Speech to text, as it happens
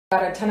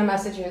Got a ton of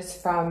messages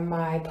from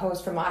my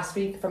post from last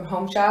week from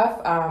Home Chef,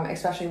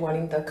 especially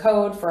wanting the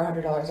code for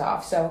 $100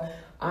 off. So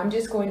I'm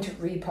just going to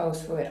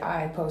repost what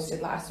I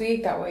posted last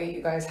week. That way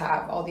you guys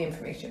have all the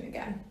information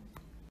again.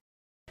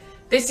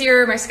 This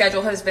year, my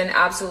schedule has been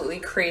absolutely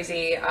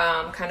crazy,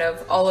 kind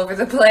of all over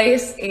the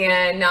place.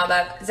 And now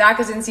that Zach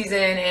is in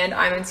season and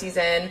I'm in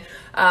season,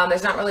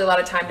 there's not really a lot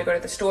of time to go to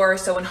the store.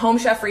 So when Home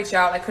Chef reached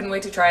out, I couldn't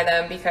wait to try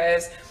them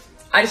because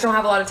I just don't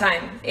have a lot of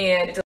time.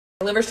 And it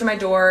delivers to my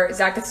door.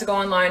 Zach gets to go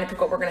online and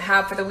pick what we're gonna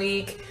have for the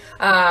week.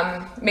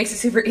 Makes it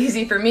super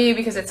easy for me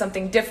because it's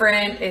something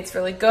different. It's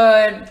really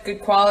good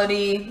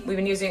quality. We've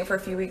been using it for a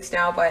few weeks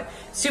now, but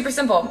super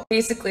simple.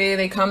 Basically,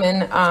 they come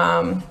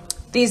in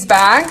these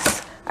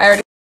bags. I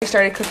already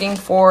started cooking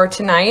for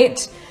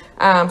tonight,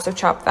 so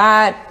chop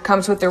that.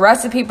 Comes with the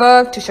recipe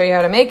book to show you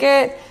how to make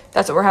it.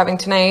 That's what we're having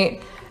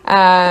tonight.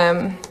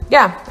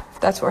 Yeah,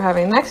 that's what we're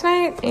having next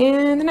night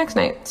and the next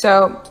night.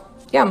 So,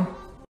 yum.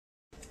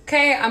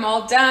 Okay, I'm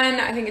all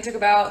done. I think it took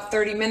about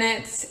 30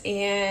 minutes.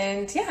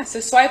 And yeah, so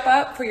swipe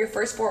up for your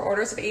first 4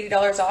 orders of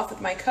 $80 off with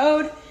my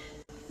code.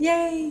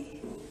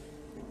 Yay.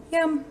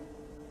 Yum.